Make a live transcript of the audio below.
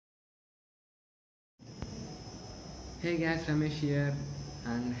Hey guys, Ramesh here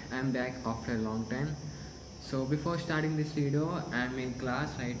and I'm back after a long time. So before starting this video, I'm in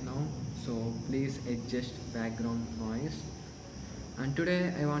class right now, so please adjust background noise. And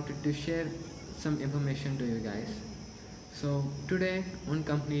today I wanted to share some information to you guys. So today one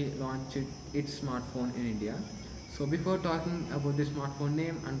company launched its smartphone in India. So before talking about the smartphone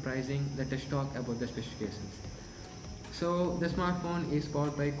name and pricing, let us talk about the specifications. So the smartphone is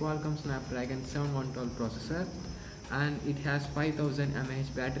powered by Qualcomm Snapdragon 7 processor, and it has 5000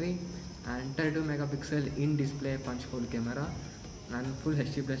 mAh battery and 32 megapixel in-display punch hole camera and full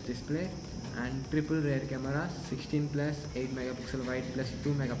HD plus display and triple rear camera 16 plus 8 megapixel wide plus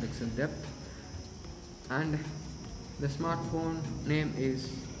 2 megapixel depth. And the smartphone name is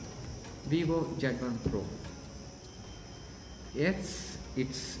Vivo Z1 Pro. Yes,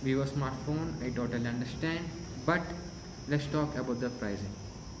 it's Vivo smartphone, I totally understand, but let's talk about the pricing.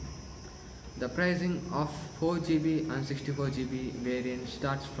 The pricing of 4GB and 64GB variant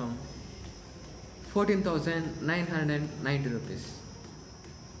starts from 14,990 rupees.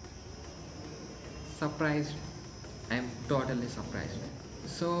 Surprised? I am totally surprised.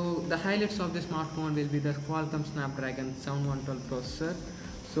 So the highlights of the smartphone will be the Qualcomm Snapdragon 7 processor.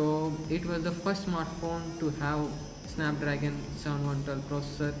 So it was the first smartphone to have Snapdragon 7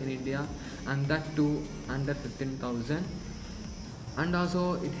 processor in India, and that too under 15,000. And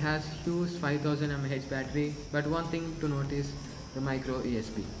also it has huge 5000 mAh battery, but one thing to notice, the micro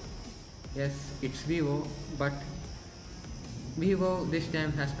USB. Yes, it's Vivo, but Vivo this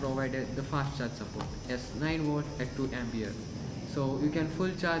time has provided the fast charge support. Yes, 9 volt at 2 ampere, so you can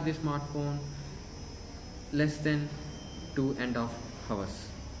full charge this smartphone less than 2.5 hours.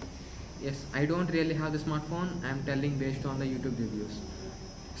 Yes, I don't really have the smartphone, I am telling based on the YouTube reviews.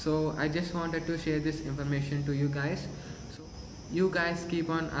 So I just wanted to share this information to you guys. So you guys keep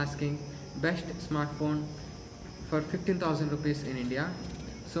on asking best smartphone for 15,000 rupees in India.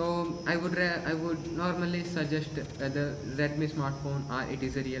 So I would normally suggest whether Redmi smartphone or it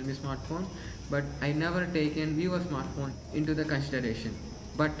is a Realme smartphone, but I never taken Vivo smartphone into the consideration.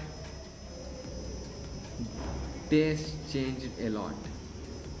 But days changed a lot.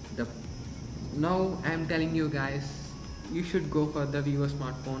 Now I am telling you guys, you should go for the Vivo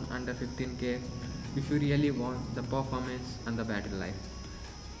smartphone under 15k if you really want the performance and the battery life.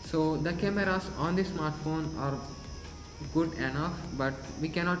 So the cameras on this smartphone are good enough, but we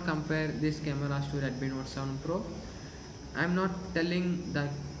cannot compare these cameras to Redmi Note 7 Pro. I am not telling that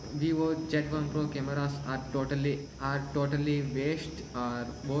Vivo Z1 Pro cameras are totally waste or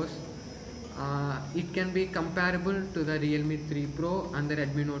worse. It can be comparable to the Realme 3 Pro and the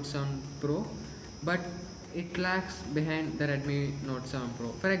Redmi Note 7 Pro, but it lags behind the Redmi Note 7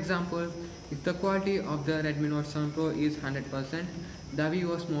 Pro. For example, if the quality of the Redmi Note 7 Pro is 100%, the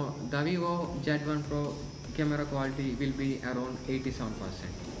Vivo Z1 Pro camera quality will be around 87%.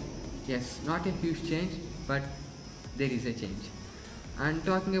 Yes, not a huge change, but there is a change. And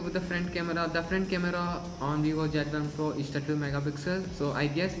talking about the front camera on Vivo Z1 Pro is 32 megapixel. So I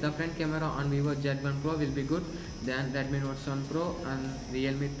guess the front camera on Vivo Z1 Pro will be good than Redmi Note 7 Pro and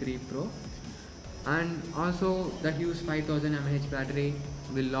Realme 3 Pro. And also the huge 5000 mAh battery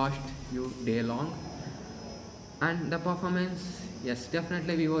will last you day long. And the performance, yes,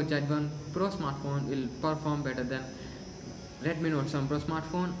 definitely Vivo Z1 Pro smartphone will perform better than Redmi Note 7 Pro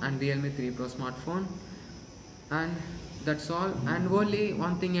smartphone and Realme 3 Pro smartphone. And that's all. And only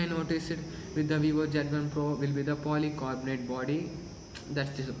one thing I noticed with the Vivo Z1 Pro will be the polycarbonate body. That's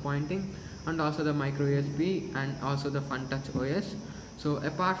disappointing. And also the micro USB and also the Fun Touch OS. So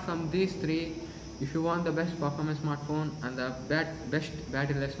apart from these three, if you want the best performance smartphone and the best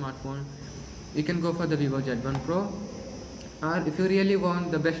battery life smartphone, you can go for the Vivo Z1 Pro. Or if you really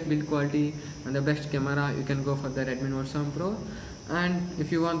want the best build quality and the best camera, you can go for the Redmi Note 7 Pro. And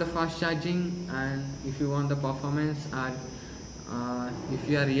if you want the fast charging and if you want the performance, or if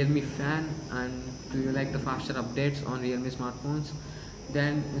you are a Realme fan and do you like the faster updates on Realme smartphones,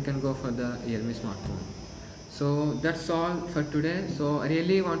 then you can go for the Realme smartphone. So that's all for today. So I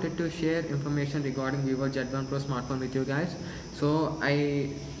really wanted to share information regarding Vivo Z1 Pro smartphone with you guys. So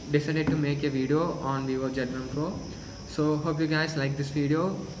I decided to make a video on Vivo Z1 Pro. So hope you guys like this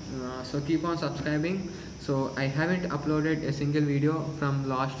video. So keep on subscribing. So I haven't uploaded a single video from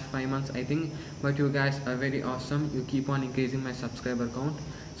last 5 months I think, but you guys are very awesome. You keep on increasing my subscriber count.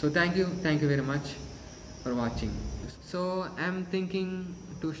 So thank you very much for watching. So I'm thinking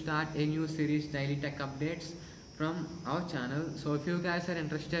to start a new series, daily tech updates from our channel. So if you guys are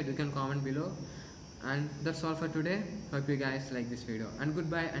interested, you can comment below. And that's all for today. Hope you guys like this video, and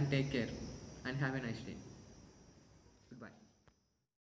goodbye and take care and have a nice day.